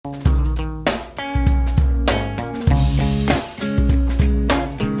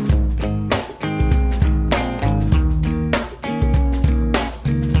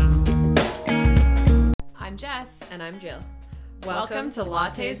Welcome to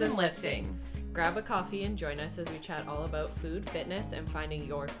Lattes and Lifting. Grab a coffee and join us as we chat all about food, fitness, and finding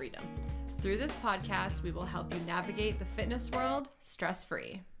your freedom. Through this podcast, we will help you navigate the fitness world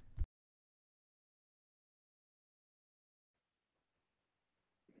stress-free.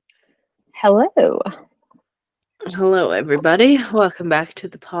 Hello. Hello, everybody. Welcome back to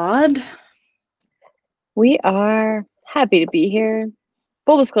the pod. We are happy to be here.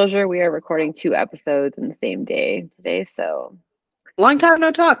 Full disclosure, we are recording 2 episodes in the same day today, so... Long time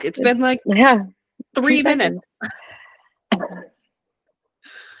no talk. It's been like 3 minutes.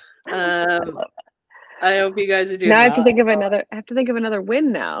 I hope you guys are doing now well. I have to think of another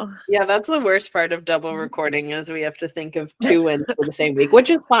win now. Yeah, that's the worst part of double recording is we have to think of 2 wins for the same week, which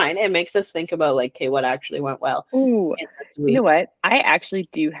is fine. It makes us think about like, okay, what actually went well. Ooh, you know what? I actually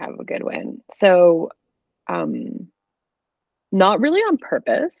do have a good win. So, not really on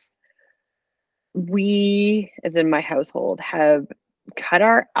purpose. We, as in my household, have cut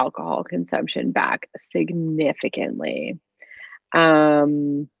our alcohol consumption back significantly.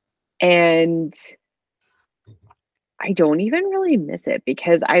 And I don't even really miss it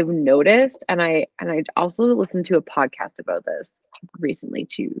because I've noticed, and I also listened to a podcast about this recently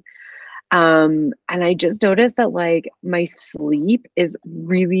too. And I just noticed that like my sleep is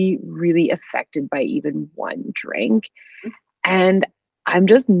really, really affected by even one drink. And I'm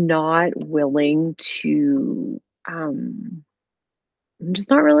just not willing to, I'm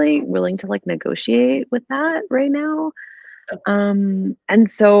just not really willing to like negotiate with that right now. And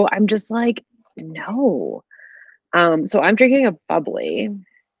so I'm just like, no. So I'm drinking a bubbly.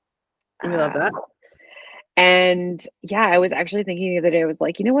 We love that. And yeah, I was actually thinking the other day, I was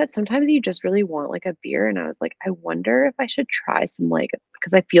like, you know what? Sometimes you just really want like a beer. And I was like, I wonder if I should try some like,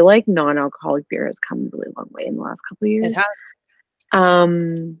 because I feel like non-alcoholic beer has come a really long way in the last couple of years. It has.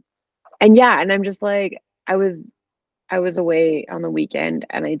 And yeah, and I'm just like, I was away on the weekend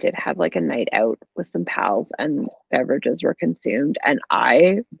and I did have like a night out with some pals and beverages were consumed and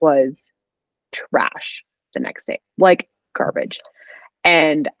I was trash the next day, like garbage.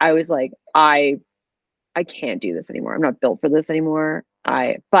 And I was like, I can't do this anymore. I'm not built for this anymore.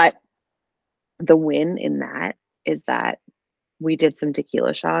 But the win in that is that we did some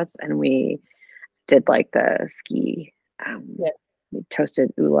tequila shots and we did like the ski, we toasted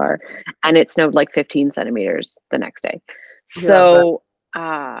ular and it snowed like 15 centimeters the next day. So,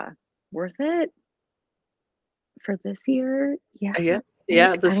 worth it for this year? Yeah.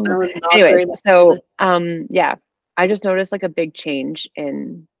 Yeah. The snow. Anyways, so, yeah, I just noticed like a big change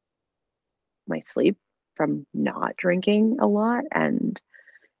in my sleep from not drinking a lot. And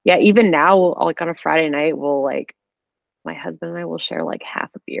yeah, even now, like on a Friday night, we'll like, my husband and I will share like half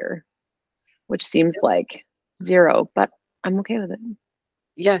a beer, which seems like zero, but I'm okay with it.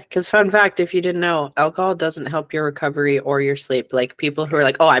 Yeah, because fun fact, if you didn't know, alcohol doesn't help your recovery or your sleep. Like people who are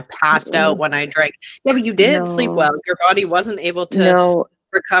like, oh, I passed out when I drank. Yeah, but you didn't sleep well. Your body wasn't able to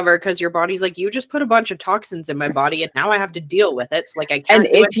recover because your body's like, you just put a bunch of toxins in my body and now I have to deal with it. So like I can't do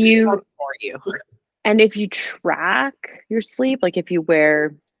anything else for you. And if you track your sleep, like if you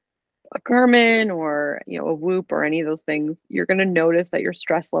wear a Garmin or, you know, a Whoop or any of those things, you're going to notice that your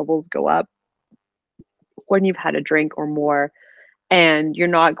stress levels go up when you've had a drink or more, and you're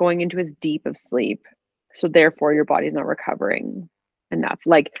not going into as deep of sleep. So therefore your body's not recovering enough.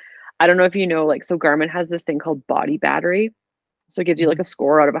 Like, I don't know if you know, like, so Garmin has this thing called body battery. So it gives you like a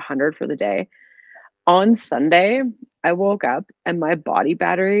score out of 100 for the day. On Sunday, I woke up and my body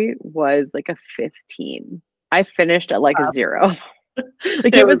battery was like a 15. I finished at like a 0.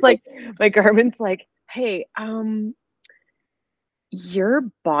 Like it was like my Garmin's like, hey, you're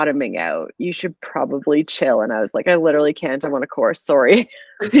bottoming out. You should probably chill. And I was like, I literally can't. I'm on a course. Sorry.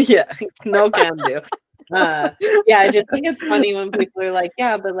 Yeah, no can do. Yeah, I just think it's funny when people are like,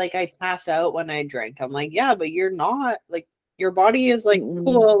 yeah, but like I pass out when I drink. I'm like, yeah, but you're not. Like your body is like,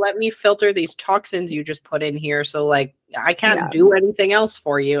 cool, let me filter these toxins you just put in here. So like I can't do anything else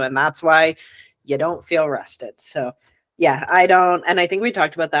for you. And that's why you don't feel rested. So yeah, I don't. And I think we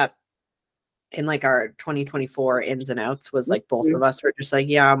talked about that in like our 2024 ins and outs was like both of us were just like,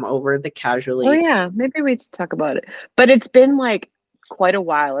 yeah, I'm over the casually. Oh yeah, maybe we should talk about it. But it's been like quite a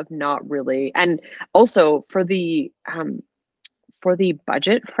while of not really. And also for the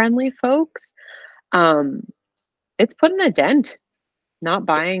budget friendly folks, it's putting a dent not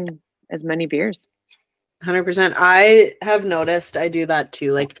buying as many beers. 100%. I have noticed I do that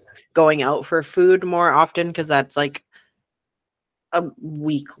too, like going out for food more often because that's like a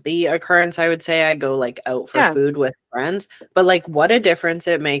weekly occurrence, I would say. I go like out for Yeah. food with friends, but like what a difference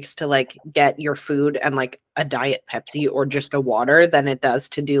it makes to like get your food and like a diet Pepsi or just a water than it does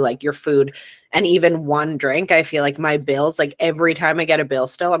to do like your food and even one drink. I feel like my bills, like every time I get a bill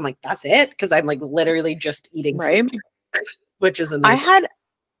still, I'm like, that's it, because I'm like literally just eating Right. food, which is a I nice.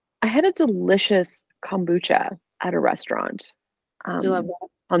 had a delicious kombucha at a restaurant I love that.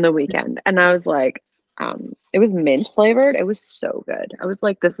 on the weekend, and I was like, it was mint flavored. It was so good. I was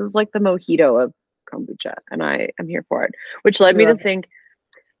like, this is like the mojito of kombucha, and I am here for it. Which led I me to love it. think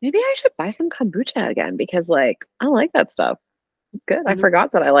maybe I should buy some kombucha again because like I like that stuff. It's good. I Mhm.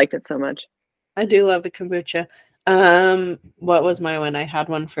 forgot that I liked it so much. I do love the kombucha. What was my one? I had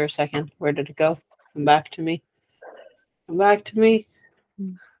one for a second. Where did it go? Come back to me. Come back to me.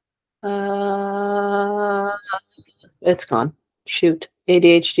 It's gone. Shoot.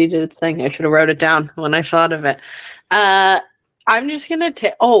 ADHD did its thing. I should have wrote it down when I thought of it. I'm just gonna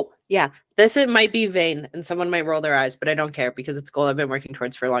take. Oh yeah, it might be vain, and someone might roll their eyes, but I don't care because it's a goal I've been working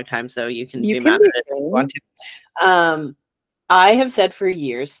towards for a long time. So you can You be can mad be at it if you want to. I have said for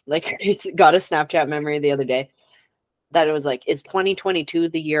years, like it's got a Snapchat memory the other day that it was like, is 2022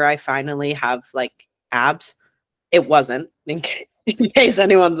 the year I finally have like abs? It wasn't. In case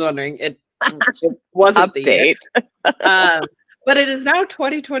anyone's wondering, it wasn't the year. Update. But it is now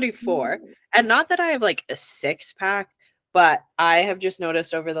 2024, and not that I have like a six pack, but I have just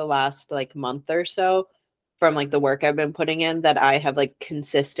noticed over the last like month or so from like the work I've been putting in that I have like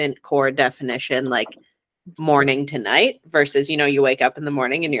consistent core definition, like morning to night versus, you wake up in the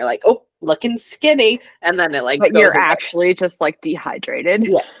morning and you're like, oh, looking skinny. And then it like But goes you're away. actually just like dehydrated.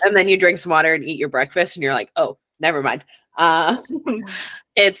 Yeah. And then you drink some water and eat your breakfast and you're like, oh, never mind.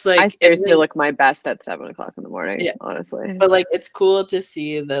 It's like I seriously look my best at 7 o'clock in the morning, yeah. honestly. But like it's cool to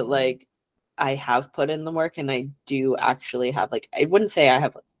see that like I have put in the work and I do actually have like, I wouldn't say I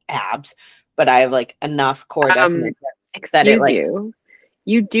have abs, but I have like enough core definition that it Excuse like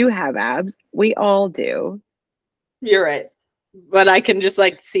you do have abs. We all do. you're right. But I can just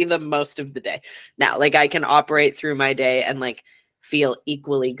like see them most of the day now. Like I can operate through my day and like feel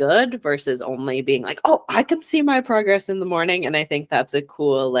equally good versus only being like, oh, I can see my progress in the morning. And I think that's a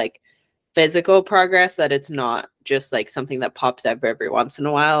cool like physical progress, that it's not just like something that pops up every once in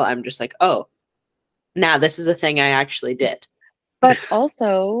a while. I'm just like, oh, now this is a thing I actually did. But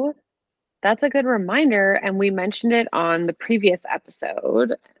also, that's a good reminder, and we mentioned it on the previous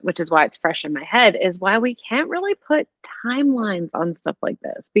episode, which is why it's fresh in my head, is why we can't really put timelines on stuff like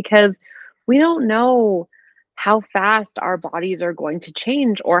this because we don't know how fast our bodies are going to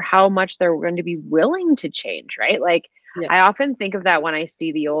change or how much they're going to be willing to change, right? Like, Yeah. I often think of that when I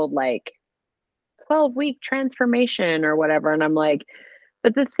see the old, like, 12-week transformation or whatever, and I'm like,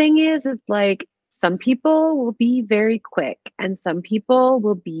 but the thing is like, some people will be very quick and some people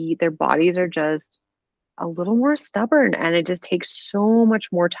will be, their bodies are just a little more stubborn and it just takes so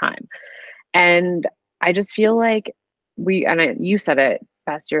much more time. And I just feel like you said it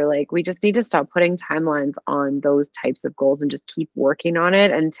best, you're like, we just need to stop putting timelines on those types of goals and just keep working on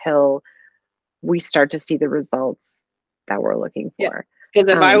it until we start to see the results that we're looking for. Because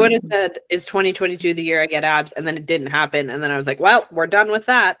if I would have said, is 2022 the year I get abs, and then it didn't happen, and then I was like, well, we're done with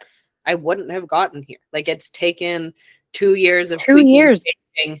that, I wouldn't have gotten here. Like it's taken 2 years of 2 years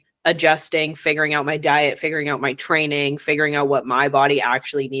tweaking, adjusting, figuring out my diet, figuring out my training, figuring out what my body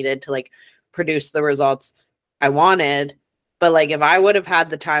actually needed to like produce the results I wanted. But like if I would have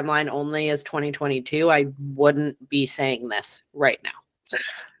had the timeline only as 2022, I wouldn't be saying this right now.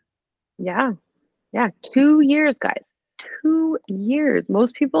 Yeah, 2 years, guys. 2 years.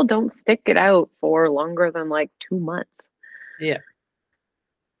 Most people don't stick it out for longer than like 2 months. Yeah.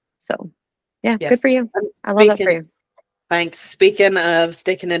 So, yeah, good for you. I love that for you. Thanks. Speaking of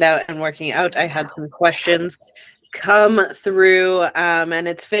sticking it out and working out, I had some questions come through, and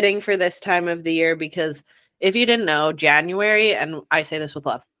it's fitting for this time of the year because if you didn't know, January, and I say this with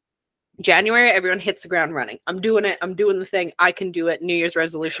love, January, everyone hits the ground running. I'm doing it. I'm doing the thing. I can do it. New Year's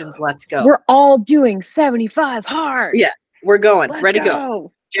resolutions. Let's go. We're all doing 75 hard. Yeah, we're going. Let's Ready to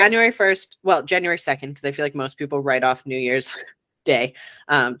go. January 1st. Well, January 2nd, because I feel like most people write off New Year's Day.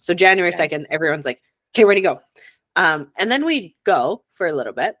 So January 2nd, everyone's like, okay, ready to go. And then we go for a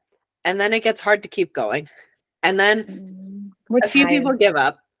little bit, and then it gets hard to keep going. And then a few people give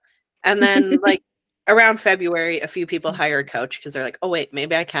up. And then like around February, a few people hire a coach because they're like, oh, wait,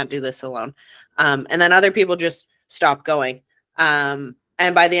 maybe I can't do this alone. And then other people just stop going. And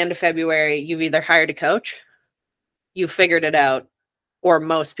by the end of February, you've either hired a coach, you figured it out, or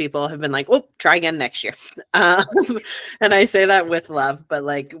most people have been like, oh, try again next year. And I say that with love, but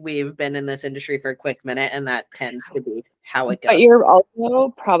like we've been in this industry for a quick minute, and that tends to be how it But goes. you're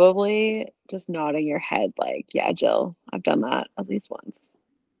also probably just nodding your head like, yeah, Jill, I've done that at least once.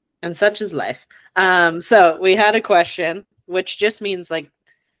 And such is life. So we had a question, which just means like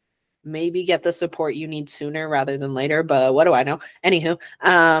maybe get the support you need sooner rather than later, but what do I know? Anywho,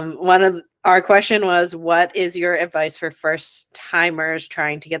 one of our question was, what is your advice for first timers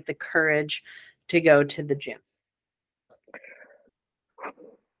trying to get the courage to go to the gym?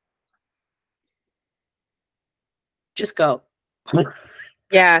 Just go.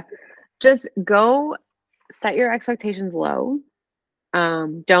 Yeah, just go, set your expectations low.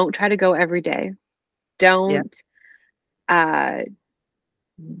 Don't try to go every day. Yeah. Don't uh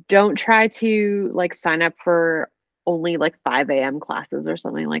don't try to like sign up for only like 5 a.m. classes or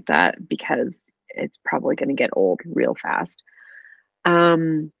something like that because it's probably going to get old real fast.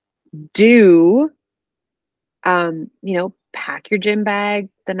 Um, do pack your gym bag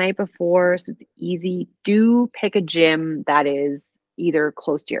the night before so it's easy. Do pick a gym that is either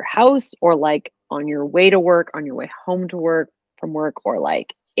close to your house or like on your way to work, on your way home to work from work, or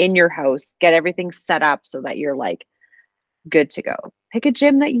like in your house. Get everything set up so that you're like good to go. Pick a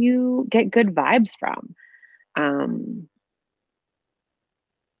gym that you get good vibes from. Um,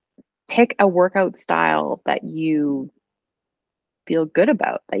 Pick a workout style that you feel good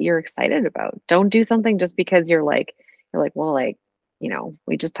about, that you're excited about. Don't do something just because you're like, well, like,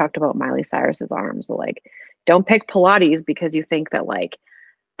 we just talked about Miley Cyrus's arms. So like, don't pick Pilates because you think that like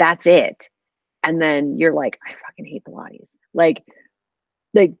that's it. And then you're like, I fucking hate Pilates. Like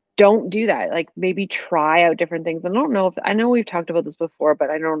don't do that. Like maybe try out different things. I know we've talked about this before, but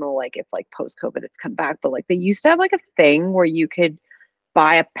I don't know like if like post COVID it's come back. But like they used to have like a thing where you could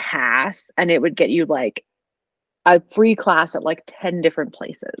buy a pass and it would get you like a free class at like 10 different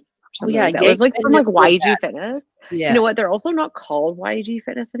places or Oh something yeah, like that. It was like from like Fitness did YG that. Fitness. You know Yeah. what? They're also not called YG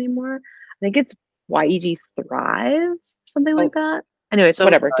Fitness anymore. I think it's YEG Thrive, something like Oh, that. Anyways, so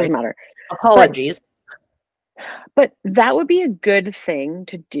whatever, sorry. doesn't matter. But Apologies. but that would be a good thing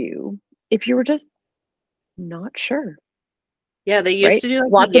to do if you were just not sure, Yeah, they used right? to do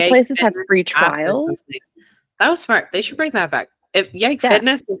like Lots the of Yeg places have Fitness free app or trials. something. That was smart. They should bring that back. If Yeg Yeah.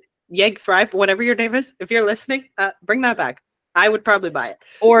 Fitness, Yeg Thrive, whatever your name is, if you're listening, bring that back. I would probably buy it.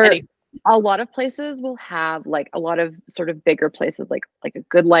 Or Anyway, a lot of places will have like a lot of sort of bigger places like a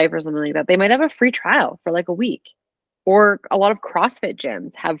Good Life or something like that. They might have a free trial for like a week. Or a lot of CrossFit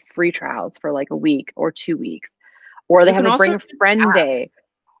gyms have free trials for like a week or 2 weeks. Or they you have can a also bring a just friend ask. day.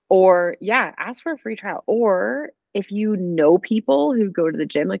 Or yeah, ask for a free trial. Or if you know people who go to the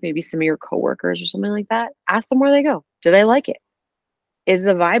gym, like maybe some of your coworkers or something like that, ask them where they go. Do they like it? Is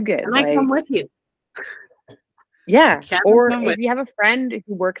the vibe good? And I come Like, with you. yeah. Can I Or come if with you have a friend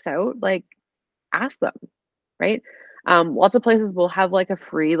who works out, like ask them, right? Lots of places will have like a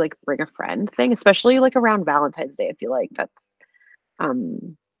free like bring a friend thing, especially like around Valentine's Day. I feel like that's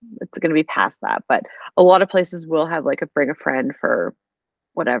um it's going to be past that, but a lot of places will have like a bring a friend for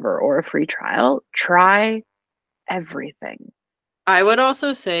whatever or a free trial. Try everything. I would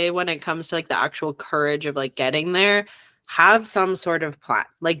also say when it comes to like the actual courage of like getting there, have some sort of plan.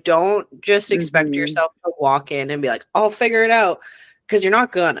 Like don't just expect Hmm. yourself to walk in and be like, I'll figure it out. Because you're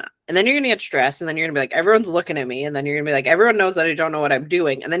not gonna. And then you're gonna get stressed, and then you're gonna be like, everyone's looking at me, and then you're gonna be like, everyone knows that I don't know what I'm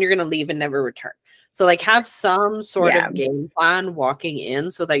doing, and then you're gonna leave and never return. So like have some sort Yeah. of game plan walking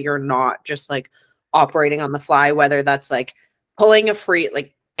in so that you're not just like operating on the fly, whether that's like pulling a free,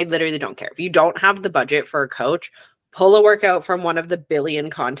 like I literally don't care. If you don't have the budget for a coach, pull a workout from one of the billion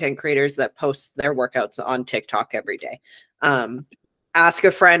content creators that post their workouts on TikTok every day. Ask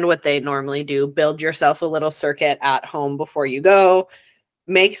a friend what they normally do. Build yourself a little circuit at home before you go.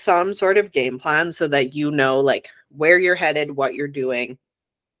 Make some sort of game plan so that you know like where you're headed, what you're doing,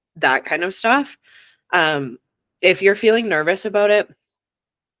 that kind of stuff. If you're feeling nervous about it,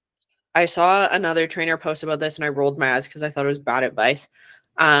 I saw another trainer post about this and I rolled my eyes because I thought it was bad advice.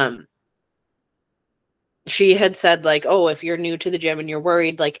 Um, she had said like, oh, if you're new to the gym and you're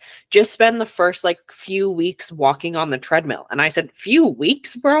worried, like just spend the first like few weeks walking on the treadmill. And I said, few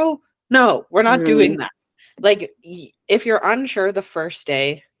weeks, bro? No, we're not doing that. Like if you're unsure the first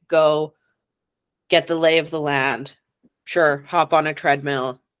day, go get the lay of the land. Sure, hop on a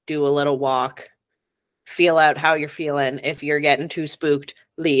treadmill, do a little walk, feel out how you're feeling. If you're getting too spooked,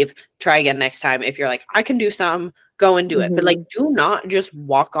 leave. Try again next time. If you're like, I can do some, go and do it. But like, Hmm. do not just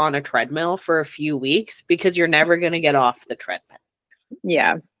walk on a treadmill for a few weeks because you're never going to get off the treadmill.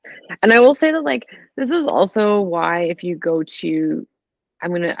 Yeah. And I will say that like this is also why if you go to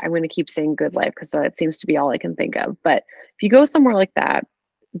I'm gonna keep saying Good Life because that seems to be all I can think of. But if you go somewhere like that,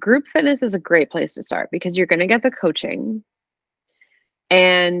 group fitness is a great place to start because you're gonna get the coaching.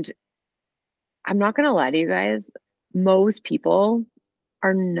 And I'm not gonna lie to you guys, most people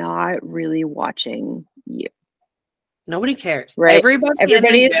are not really watching you, Nobody cares. right? Everybody in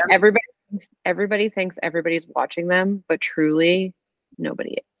the gym. Everybody thinks everybody's watching them, but truly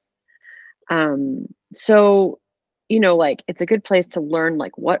nobody is. So, like it's a good place to learn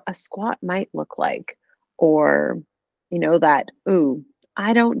like what a squat might look like, or, that, ooh,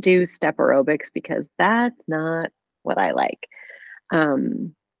 I don't do step aerobics because that's not what I like.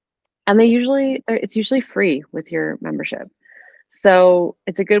 Um, and it's usually free with your membership. So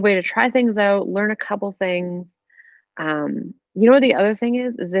it's a good way to try things out, learn a couple things. What the other thing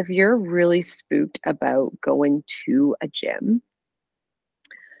is if you're really spooked about going to a gym,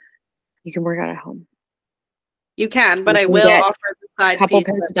 you can work out at home. You can, but You I can will get offer the side couple piece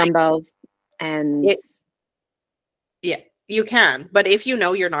pairs that, of dumbbells and yeah, you can. But if you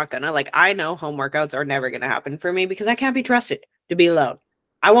know you're not gonna, like, I know home workouts are never gonna happen for me because I can't be trusted to be alone.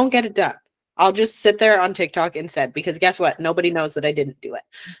 I won't get it done. I'll just sit there on TikTok instead because guess what? Nobody knows that I didn't do it.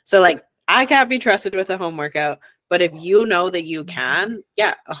 So like I can't be trusted with a home workout. But if you know that you can,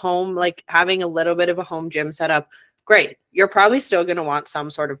 yeah, a home, like having a little bit of a home gym set up, great. You're probably still gonna want some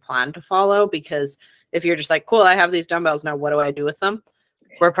sort of plan to follow because if you're just like, cool, I have these dumbbells now, what do I do with them?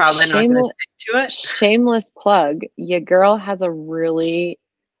 We're probably not going to stick to it. Shameless plug. Your girl has a really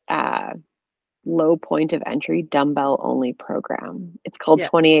low point of entry dumbbell only program. It's called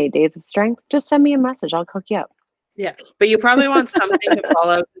 28 Days of Strength. Just send me a message. I'll cook you up. Yeah. But you probably want something to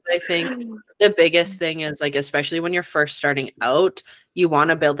follow because I think the biggest thing is like, especially when you're first starting out, you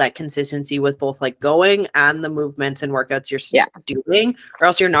want to build that consistency with both like going and the movements and workouts you're doing, or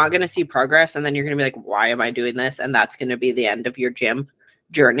else you're not going to see progress. And then you're going to be like, why am I doing this? And that's going to be the end of your gym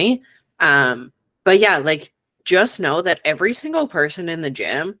journey. But yeah, like just know that every single person in the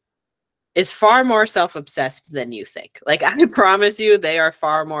gym is far more self-obsessed than you think. Like I promise you, they are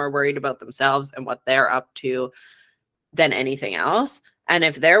far more worried about themselves and what they're up to than anything else. And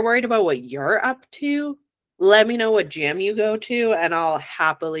if they're worried about what you're up to, let me know what gym you go to and I'll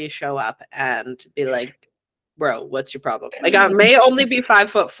happily show up and be like, bro, what's your problem? Like I may only be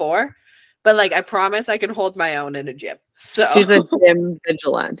 5'4", but like I promise I can hold my own in a gym. So she's a gym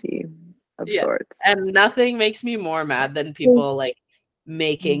vigilante of sorts. And nothing makes me more mad than people like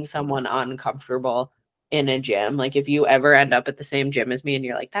making someone uncomfortable in a gym. Like if you ever end up at the same gym as me and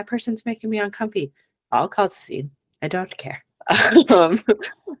you're like, that person's making me uncomfy, I'll cause a scene. I don't care.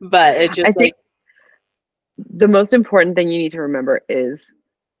 But it just, I think the most important thing you need to remember is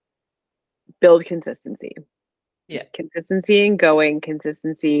build consistency. Yeah. Consistency in going,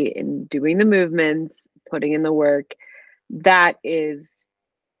 consistency in doing the movements, putting in the work. That is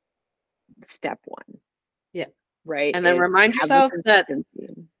step one. Yeah. Right. And then remind yourself that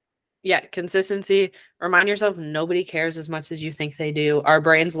consistency. Remind yourself nobody cares as much as you think they do. Our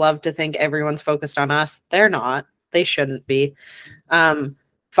brains love to think everyone's focused on us. They're not. They shouldn't be. Find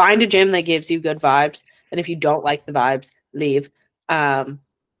a gym that gives you good vibes. And if you don't like the vibes, leave. Because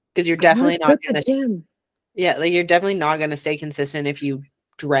you're definitely not going to. Yeah, like you're definitely not going to stay consistent if you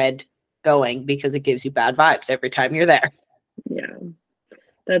dread going because it gives you bad vibes every time you're there. Yeah,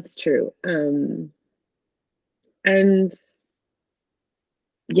 that's true. And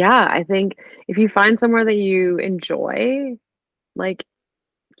yeah, I think if you find somewhere that you enjoy, like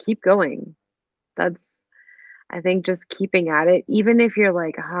keep going. I think just keeping at it, even if you're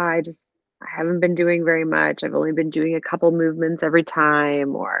like, I haven't been doing very much. I've only been doing a couple movements every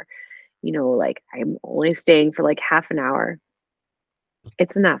time, or, like I'm only staying for like half an hour.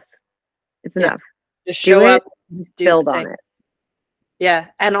 It's enough. It's enough. Just show up, just build on it. Yeah.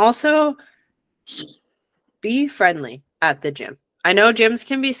 And also be friendly at the gym. I know gyms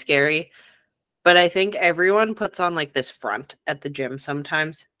can be scary, but I think everyone puts on like this front at the gym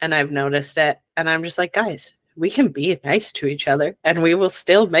sometimes. And I've noticed it. And I'm just like, guys, we can be nice to each other and we will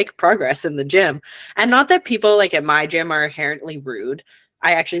still make progress in the gym. And not that people like at my gym are inherently rude.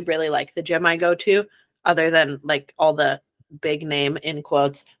 I actually really like the gym I go to, other than like all the big name in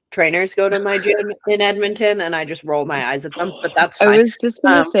quotes trainers go to my gym in Edmonton and I just roll my eyes at them, but that's fine. I was just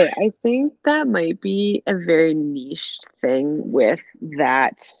going to say, I think that might be a very niche thing with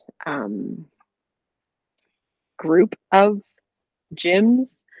that group of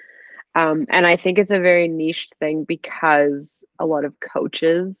gyms. And I think it's a very niche thing because a lot of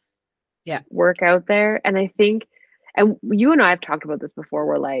coaches work out there. And I think, and you and I have talked about this before,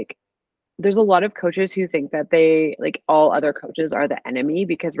 where like, there's a lot of coaches who think that they, like all other coaches are the enemy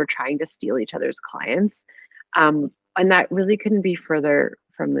because we're trying to steal each other's clients. And that really couldn't be further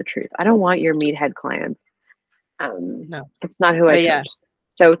from the truth. I don't want your meathead clients. No, it's not who I coach.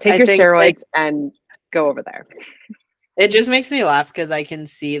 So take your steroids and go over there. It just makes me laugh because I can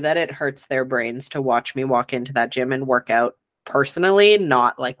see that it hurts their brains to watch me walk into that gym and work out personally,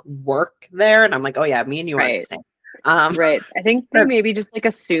 not like work there. And I'm like, oh yeah, me and you aren't the Right. same. Right. I think they maybe just like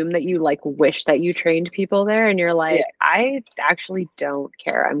assume that you like wish that you trained people there and you're like, I actually don't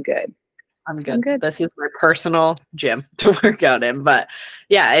care. I'm good. I'm good. This is my personal gym to work out in. But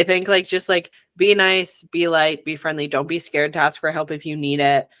yeah, I think like just like be nice, be light, be friendly. Don't be scared to ask for help if you need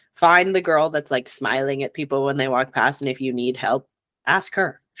it. Find the girl that's like smiling at people when they walk past, and if you need help, ask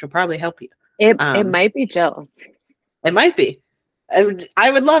her. She'll probably help you. It might be Jill. It might be.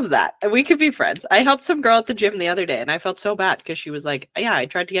 I would love that. We could be friends. I helped some girl at the gym the other day, and I felt so bad because she was like, yeah, I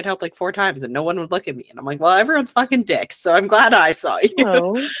tried to get help like 4 times and no one would look at me. And I'm like, well, everyone's fucking dicks, so I'm glad I saw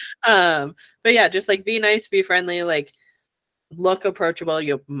you. Oh. But yeah, just like be nice, be friendly, like look approachable.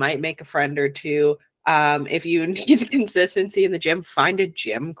 You might make a friend or two. If you need consistency in the gym, find a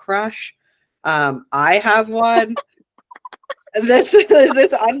gym crush. I have one. This is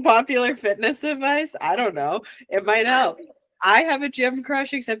this unpopular fitness advice. I don't know. It might help. I have a gym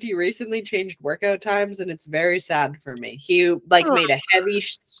crush, except he recently changed workout times, and it's very sad for me. He like made a heavy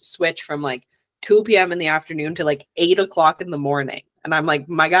switch from like 2 p.m. in the afternoon to like 8 o'clock in the morning, and I'm like,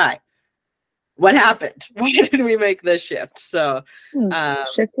 my guy, what happened? Why did we make this shift? So,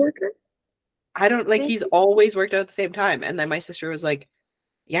 shift worker. I don't like. He's always worked out at the same time, and then my sister was like,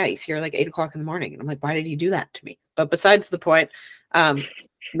 yeah, he's here like 8 o'clock in the morning, and I'm like, why did he do that to me? But besides the point,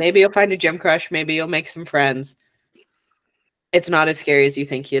 maybe you'll find a gym crush, maybe you'll make some friends. It's not as scary as you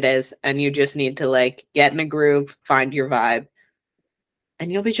think it is, and you just need to like get in a groove, find your vibe,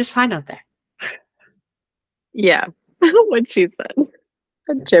 and you'll be just fine out there. Yeah. What she said.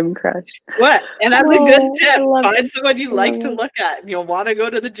 A gym crush. What? And that's a good tip. Find it. someone you like to look at, and you'll want to go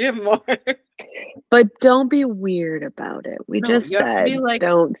to the gym more. But don't be weird about it. We just said be like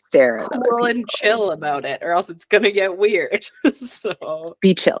don't stare at other cool people. and chill about it, or else it's gonna get weird. So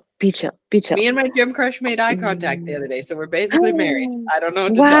be chill. Be chill. Be chill. me and my gym crush made eye contact the other day, so we're basically married. I don't know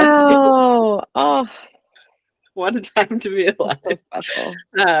what to wow. tell you. Oh, What a time to be alive. so special.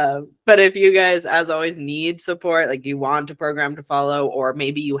 But if you guys, as always, need support, like you want a program to follow, or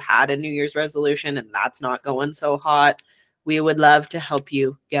maybe you had a New Year's resolution and that's not going so hot, we would love to help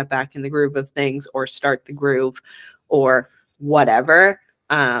you get back in the groove of things or start the groove or whatever.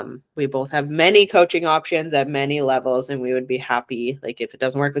 We both have many coaching options at many levels, and we would be happy, like if it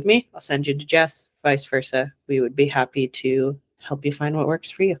doesn't work with me, I'll send you to Jess, vice versa. We would be happy to help you find what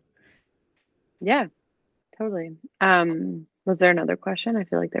works for you. Yeah. Totally. Was there another question? I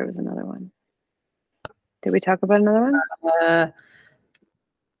feel like there was another one. Did we talk about another one?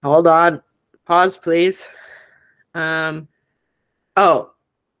 Hold on. Pause, please. Oh,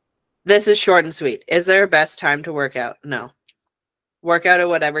 this is short and sweet. Is there a best time to work out? No. Work out at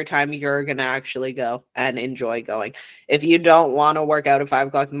whatever time you're going to actually go and enjoy going. If you don't want to work out at 5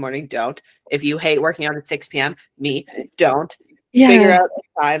 o'clock in the morning, don't. If you hate working out at 6 p.m., don't. Yeah. Figure out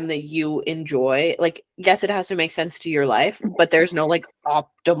the time that you enjoy. Like, yes, it has to make sense to your life, but there's no like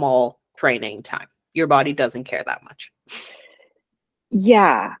optimal training time. Your body doesn't care that much.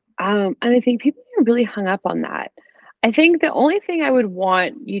 Yeah. And I think people are really hung up on that. I think the only thing I would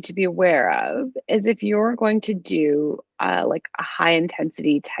want you to be aware of is if you're going to do like a high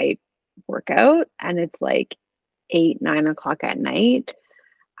intensity type workout and it's like 8, 9 o'clock at night,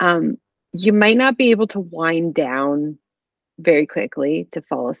 you might not be able to wind down very quickly to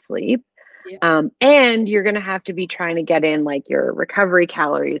fall asleep. Yeah. And you're going to have to be trying to get in like your recovery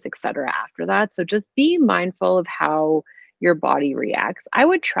calories, etc. after that. So just be mindful of how your body reacts. I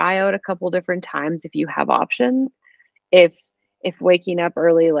would try out a couple different times if you have options. If waking up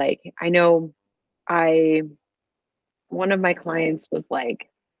early, like I know one of my clients was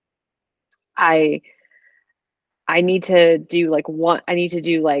like, I need to do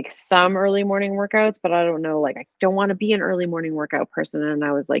like some early morning workouts, but I don't know, like I don't want to be an early morning workout person. And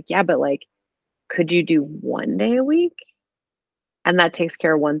I was like, yeah, but like, could you do 1 day a week? And that takes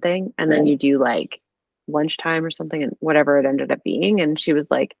care of one thing. And then you do like lunchtime or something and whatever it ended up being. And she was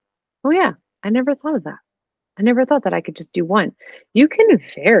like, oh yeah, I never thought of that. I never thought that I could just do one. You can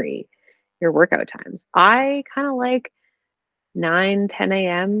vary your workout times. I kind of like 9, 10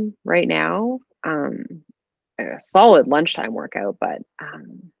 a.m. right now. A solid lunchtime workout, but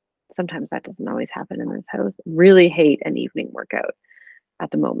sometimes that doesn't always happen in this house. Really hate an evening workout at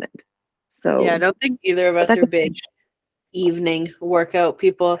the moment. So yeah, I don't think either of us are big evening workout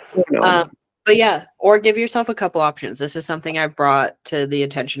people. But yeah, or give yourself a couple options. This is something I've brought to the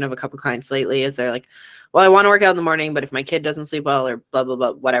attention of a couple clients lately. Is they're like, well, I want to work out in the morning, but if my kid doesn't sleep well or blah, blah,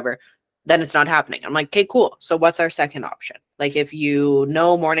 blah, whatever, then it's not happening. I'm like, okay, cool. So what's our second option? Like if you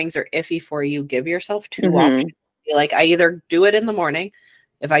know mornings are iffy for you, give yourself 2 options. Be like, I either do it in the morning.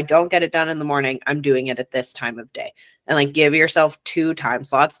 If I don't get it done in the morning, I'm doing it at this time of day. And like give yourself 2 time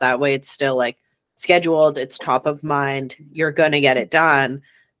slots. That way it's still like scheduled, it's top of mind. You're going to get it done,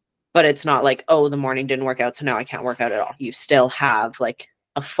 but it's not like, oh, the morning didn't work out, so now I can't work out at all. You still have like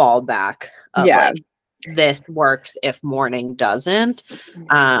a fallback of like, this works if morning doesn't.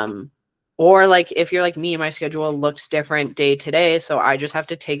 Or like if you're like me, my schedule looks different day to day, so I just have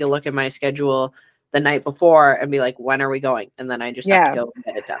to take a look at my schedule the night before and be like, when are we going? And then I just have to go and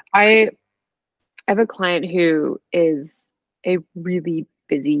get it done. I have a client who is a really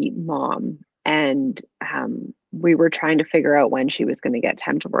busy mom, and we were trying to figure out when she was going to get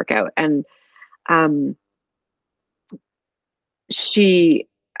time to work out. And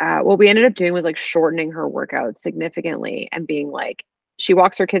what we ended up doing was like shortening her workout significantly and being like, she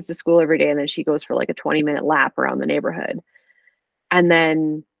walks her kids to school every day and then she goes for like a 20-minute lap around the neighborhood. And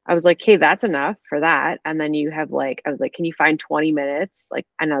then I was like, hey, that's enough for that. And then you have like, I was like, can you find 20 minutes like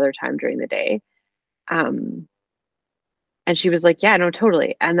another time during the day? And she was like, yeah, no,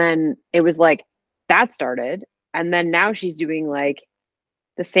 totally. And then it was like that started. And then now she's doing like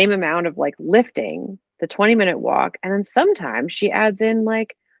the same amount of like lifting, the 20-minute walk. And then sometimes she adds in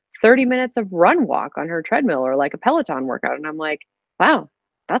like 30 minutes of run walk on her treadmill or like a Peloton workout. And I'm like, wow,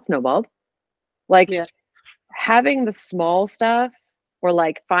 that's snowballed. Like having the small stuff or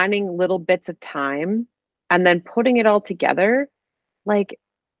like finding little bits of time and then putting it all together, like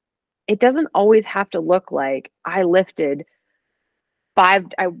it doesn't always have to look like I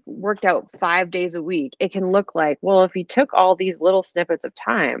worked out 5 days a week. It can look like, well, if you took all these little snippets of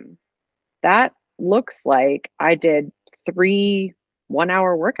time, that looks like I did 3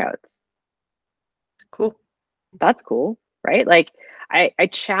 1-hour workouts. Cool. That's cool, right? Like I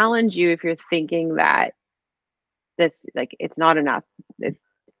challenge you if you're thinking that that's like it's not enough.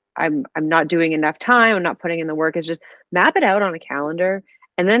 I'm not doing enough time. I'm not putting in the work. It's just map it out on a calendar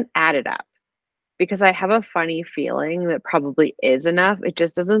and then add it up. Because I have a funny feeling that probably is enough. It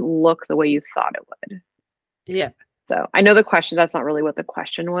just doesn't look the way you thought it would. Yeah. So I know that's not really what the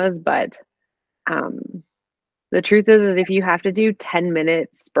question was, but the truth is if you have to do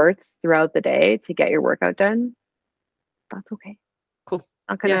 10-minute spurts throughout the day to get your workout done, that's okay. Cool.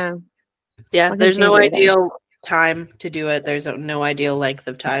 There's no ideal time to do it. There's no ideal length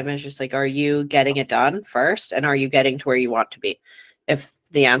of time. It's just like, are you getting it done first? And are you getting to where you want to be? If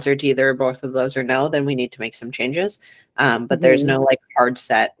the answer to either or both of those are no, then we need to make some changes. But there's no like hard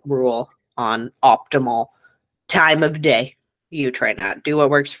set rule on optimal time of day you train at. Do what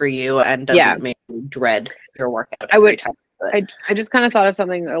works for you and doesn't make you dread your workout. I just kind of thought of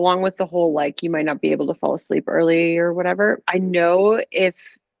something along with the whole, like, you might not be able to fall asleep early or whatever. I know if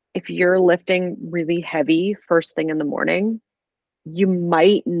you're lifting really heavy first thing in the morning, you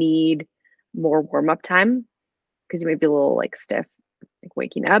might need more warm-up time because you might be a little like stiff, like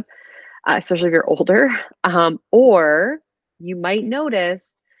waking up, especially if you're older. Or you might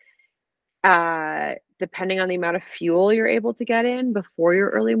notice, depending on the amount of fuel you're able to get in before your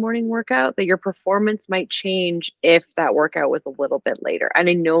early morning workout, that your performance might change if that workout was a little bit later. And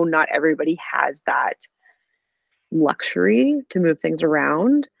I know not everybody has that luxury to move things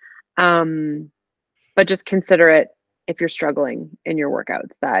around. But just consider it if you're struggling in your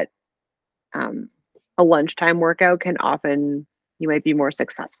workouts that a lunchtime workout can often, you might be more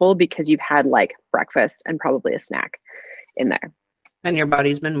successful because you've had like breakfast and probably a snack in there. And your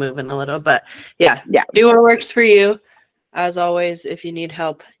body's been moving a little, but do what works for you. As always, if you need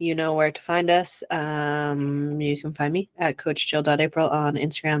help, you know where to find us. You can find me at coachjill.april on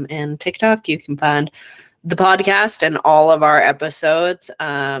Instagram and TikTok. You can find the podcast and all of our episodes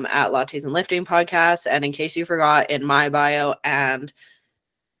at Lattes and Lifting Podcast. And in case you forgot, in my bio, and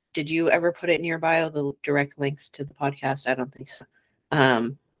did you ever put it in your bio, the direct links to the podcast? I don't think so.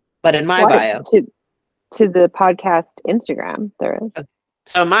 But in my bio. To the podcast Instagram, there is. Okay.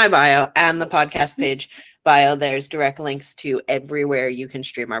 So my bio and the podcast page bio, there's direct links to everywhere you can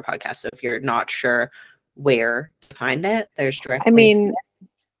stream our podcast. So if you're not sure where to find it, there's direct links.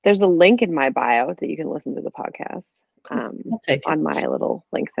 There's a link in my bio that you can listen to the podcast on my little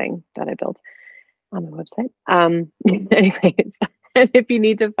link thing that I built on the website. Anyways, and if you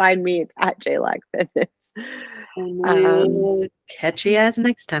need to find me, it's at JLAG Fitness. We'll catch you guys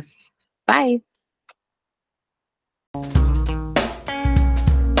next time. Bye.